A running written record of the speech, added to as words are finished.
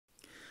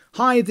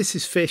Hi, this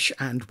is Fish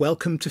and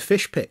welcome to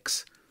Fish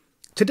Picks.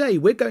 Today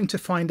we're going to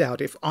find out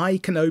if I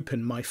can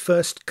open my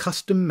first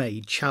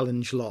custom-made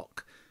challenge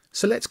lock.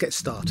 So let's get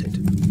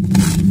started.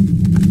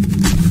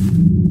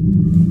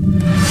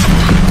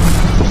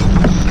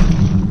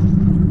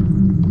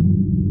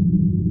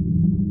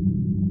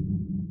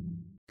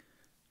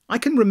 I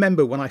can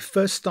remember when I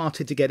first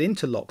started to get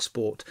into lock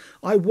sport,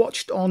 I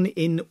watched on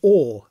in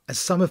awe as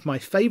some of my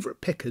favourite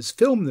pickers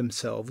filmed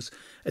themselves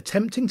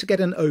attempting to get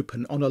an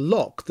open on a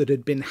lock that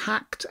had been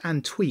hacked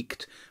and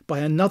tweaked by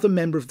another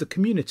member of the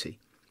community.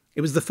 It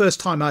was the first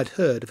time I'd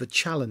heard of a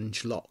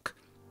challenge lock.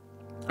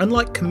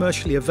 Unlike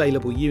commercially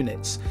available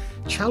units,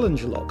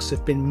 challenge locks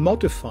have been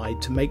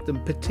modified to make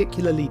them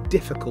particularly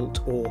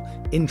difficult or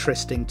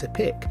interesting to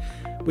pick,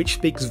 which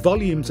speaks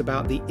volumes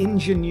about the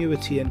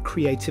ingenuity and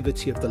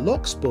creativity of the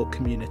lock sport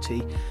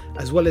community,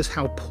 as well as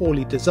how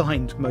poorly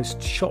designed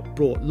most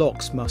shop-brought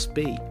locks must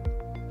be.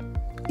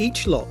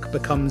 Each lock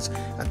becomes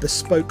a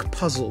bespoke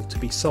puzzle to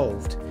be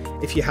solved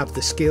if you have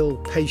the skill,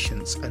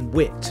 patience and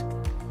wit.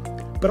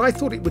 But I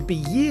thought it would be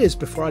years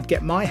before I'd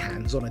get my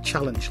hands on a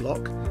challenge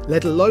lock,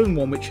 let alone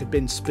one which had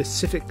been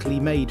specifically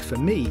made for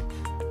me.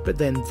 But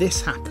then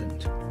this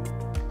happened.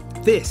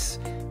 This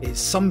is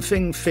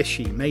Sumfing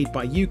Fishy, made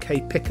by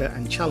UK picker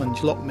and challenge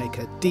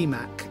lockmaker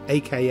DMac,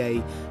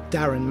 a.k.a.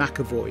 Darren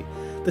Macavoy,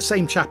 the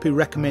same chap who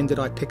recommended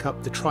I pick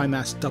up the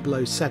Trimas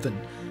 007,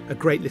 a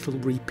great little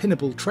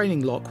repinnable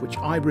training lock which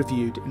I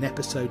reviewed in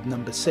episode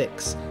number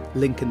 6,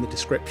 link in the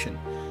description.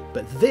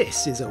 But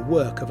this is a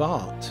work of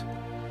art.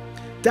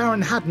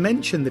 Darren had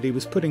mentioned that he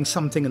was putting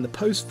something in the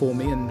post for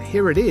me, and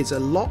here it is, a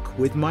lock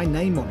with my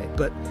name on it,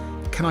 but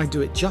can I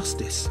do it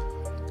justice?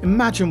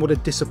 Imagine what a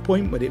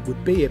disappointment it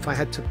would be if I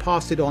had to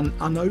pass it on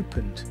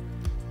unopened.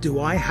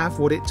 Do I have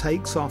what it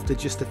takes after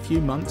just a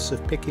few months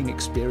of picking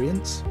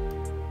experience?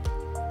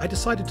 I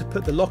decided to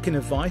put the lock in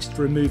a vise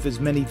to remove as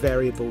many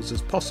variables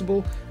as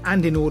possible,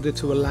 and in order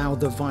to allow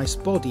the vise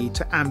body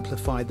to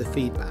amplify the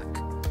feedback.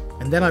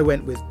 And then I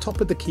went with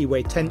top of the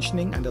keyway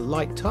tensioning and a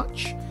light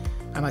touch,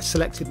 and I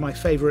selected my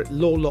favourite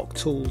Law Lock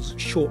Tools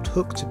short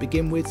hook to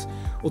begin with,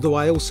 although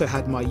I also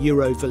had my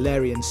Euro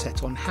Valerian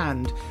set on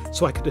hand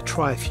so I could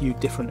try a few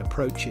different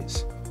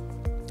approaches.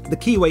 The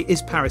keyway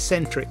is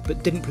paracentric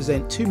but didn't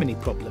present too many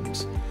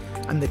problems,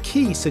 and the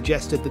key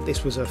suggested that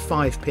this was a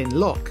 5-pin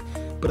lock,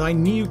 but I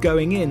knew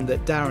going in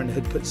that Darren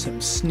had put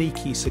some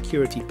sneaky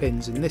security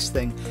pins in this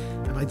thing,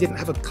 and I didn't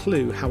have a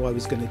clue how I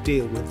was going to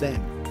deal with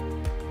them.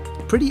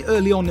 Pretty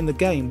early on in the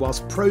game,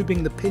 whilst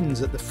probing the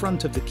pins at the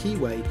front of the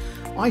keyway,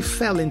 I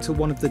fell into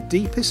one of the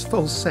deepest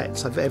false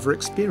sets I've ever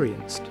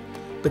experienced.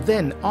 But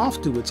then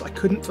afterwards I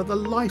couldn't for the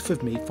life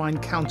of me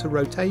find counter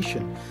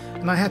rotation,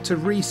 and I had to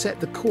reset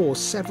the core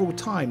several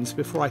times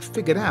before I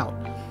figured out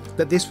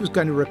that this was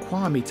going to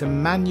require me to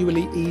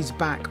manually ease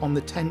back on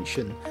the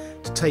tension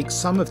to take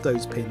some of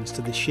those pins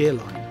to the shear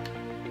line.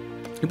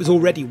 It was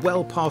already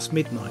well past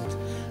midnight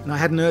and I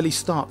had an early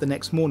start the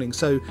next morning,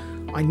 so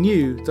I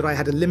knew that I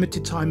had a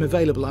limited time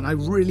available and I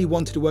really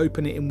wanted to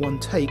open it in one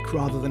take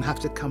rather than have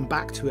to come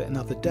back to it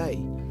another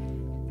day.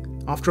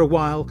 After a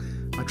while,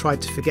 I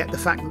tried to forget the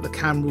fact that the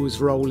camera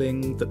was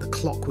rolling, that the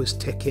clock was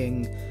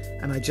ticking,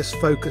 and I just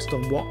focused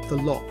on what the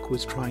lock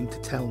was trying to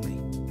tell me.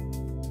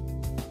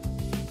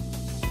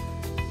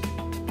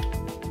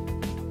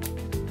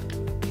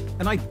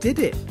 And I did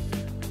it!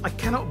 I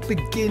cannot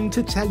begin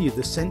to tell you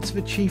the sense of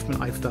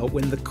achievement I felt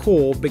when the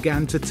core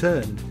began to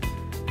turn.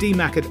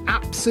 DMac had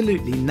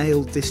absolutely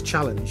nailed this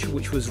challenge,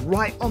 which was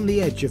right on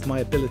the edge of my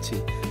ability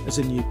as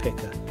a new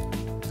picker.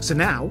 So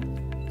now,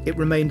 it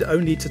remained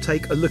only to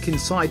take a look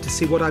inside to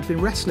see what I'd been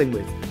wrestling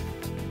with.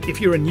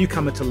 If you're a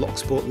newcomer to lock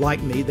sport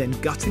like me, then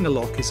gutting a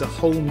lock is a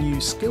whole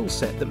new skill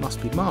set that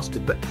must be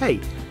mastered, but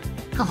hey,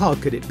 how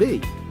hard could it be?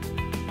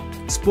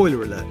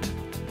 Spoiler alert.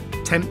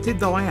 Tempted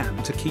though I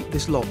am to keep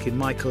this lock in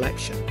my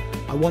collection,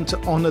 I want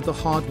to honour the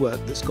hard work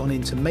that's gone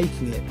into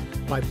making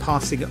it by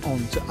passing it on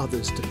to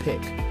others to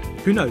pick.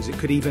 Who knows, it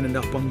could even end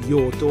up on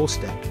your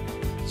doorstep.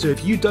 So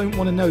if you don't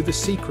want to know the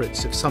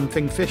secrets of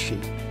Sumfing Fishy,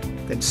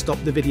 then stop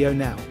the video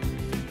now.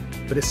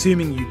 But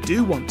assuming you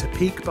do want to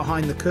peek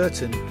behind the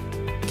curtain,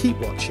 keep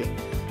watching,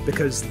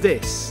 because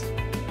this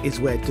is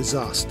where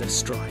disaster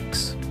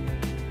strikes.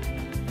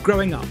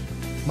 Growing up,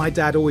 my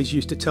dad always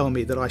used to tell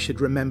me that I should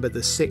remember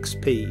the 6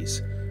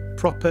 P's.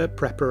 Proper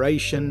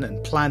preparation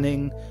and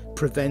planning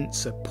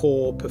prevents a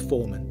poor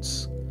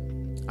performance.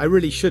 I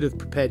really should have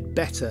prepared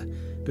better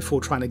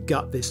before trying to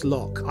gut this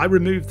lock. I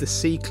removed the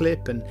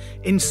C-clip and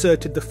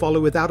inserted the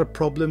follower without a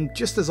problem,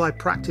 just as I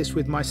practiced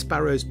with my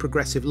Sparrow's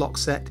progressive lock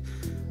set.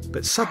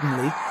 But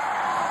suddenly,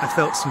 I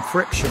felt some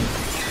friction,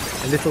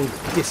 a little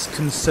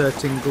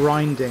disconcerting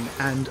grinding,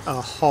 and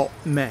a hot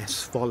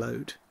mess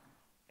followed.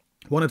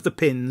 One of the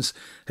pins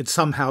had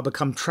somehow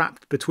become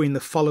trapped between the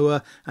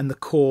follower and the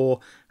core,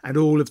 and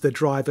all of the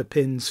driver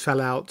pins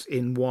fell out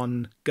in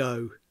one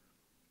go.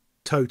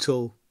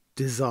 Total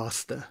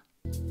disaster.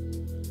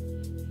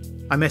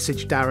 I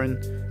messaged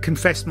Darren,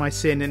 confessed my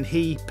sin, and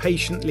he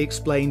patiently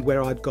explained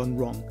where I'd gone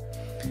wrong.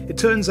 It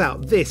turns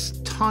out this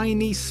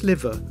tiny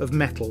sliver of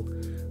metal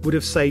would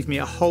have saved me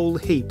a whole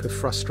heap of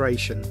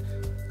frustration.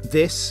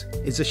 This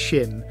is a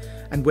shim,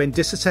 and when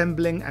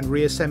disassembling and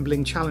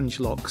reassembling challenge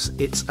locks,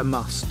 it's a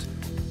must.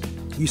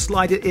 You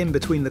slide it in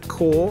between the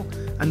core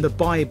and the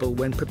Bible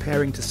when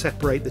preparing to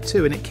separate the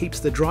two, and it keeps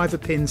the driver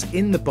pins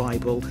in the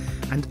Bible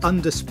and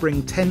under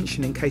spring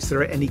tension in case there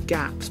are any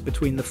gaps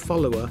between the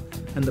follower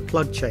and the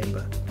plug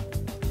chamber.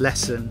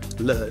 Lesson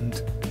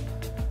learned.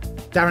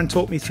 Darren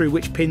taught me through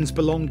which pins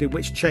belonged in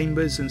which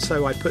chambers, and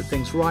so I put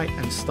things right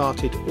and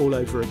started all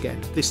over again,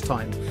 this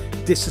time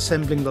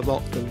disassembling the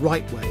lock the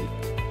right way,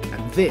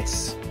 and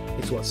this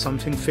is what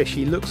Sumfing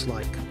Fishy looks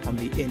like on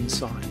the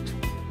inside.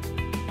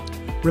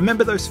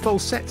 Remember those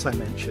false sets I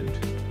mentioned?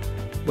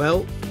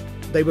 Well,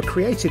 they were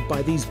created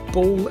by these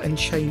ball and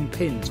chain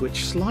pins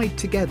which slide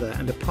together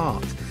and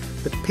apart.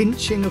 The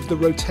pinching of the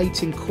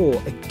rotating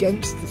core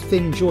against the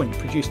thin joint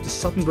produced a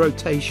sudden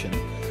rotation,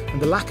 and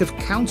the lack of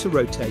counter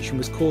rotation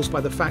was caused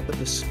by the fact that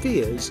the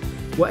spheres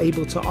were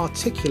able to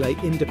articulate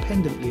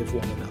independently of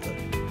one another.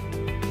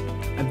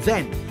 And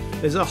then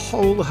there's a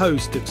whole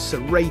host of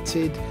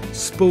serrated,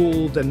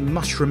 spooled and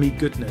mushroomy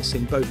goodness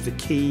in both the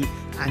key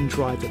and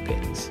driver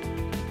pins.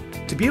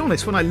 To be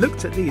honest, when I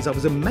looked at these, I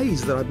was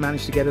amazed that I'd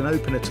managed to get an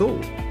open at all.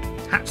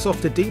 Hats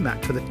off to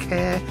DMac for the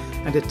care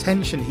and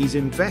attention he's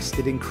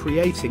invested in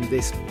creating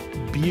this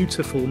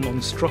beautiful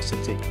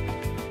monstrosity.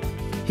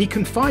 He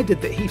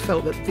confided that he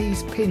felt that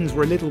these pins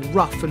were a little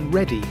rough and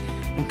ready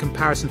in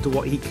comparison to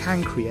what he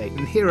can create,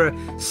 and here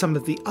are some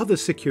of the other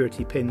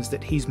security pins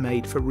that he's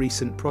made for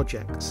recent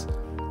projects.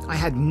 I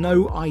had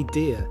no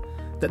idea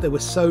that there were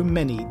so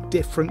many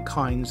different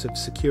kinds of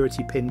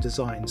security pin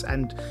designs,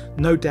 and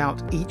no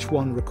doubt each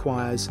one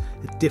requires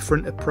a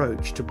different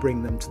approach to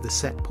bring them to the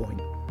set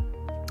point.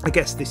 I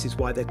guess this is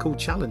why they're called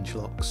challenge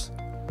locks.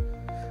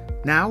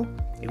 Now,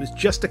 it was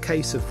just a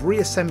case of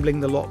reassembling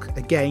the lock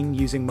again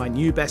using my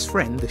new best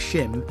friend, the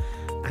shim,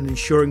 and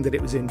ensuring that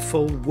it was in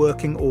full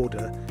working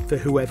order for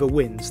whoever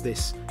wins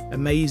this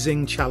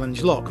amazing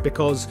challenge lock,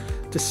 because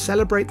to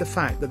celebrate the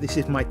fact that this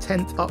is my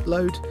 10th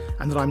upload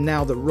and that I'm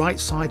now the right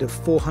side of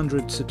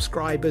 400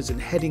 subscribers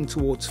and heading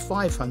towards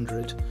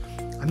 500,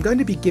 I'm going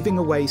to be giving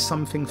away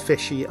Sumfing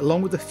Fishy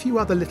along with a few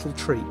other little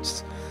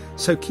treats.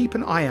 So keep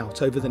an eye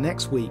out over the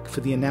next week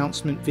for the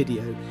announcement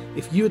video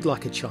if you would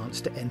like a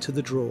chance to enter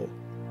the draw.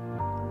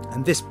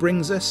 And this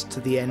brings us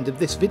to the end of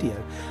this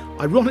video.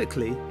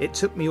 Ironically, it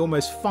took me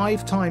almost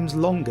 5 times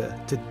longer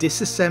to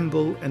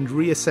disassemble and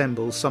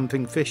reassemble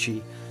Sumfing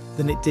Fishy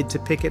than it did to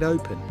pick it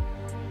open.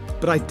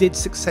 But I did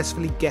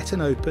successfully get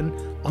an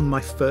open on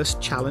my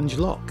first challenge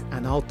lock,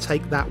 and I'll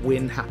take that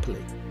win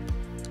happily.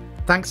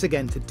 Thanks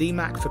again to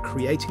DMac for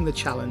creating the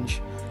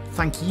challenge.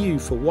 Thank you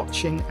for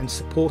watching and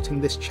supporting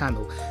this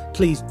channel.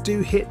 Please do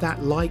hit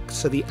that like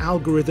so the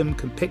algorithm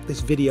can pick this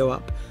video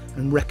up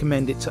and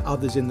recommend it to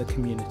others in the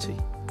community.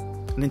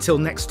 And until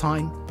next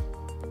time,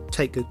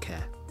 take good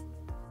care.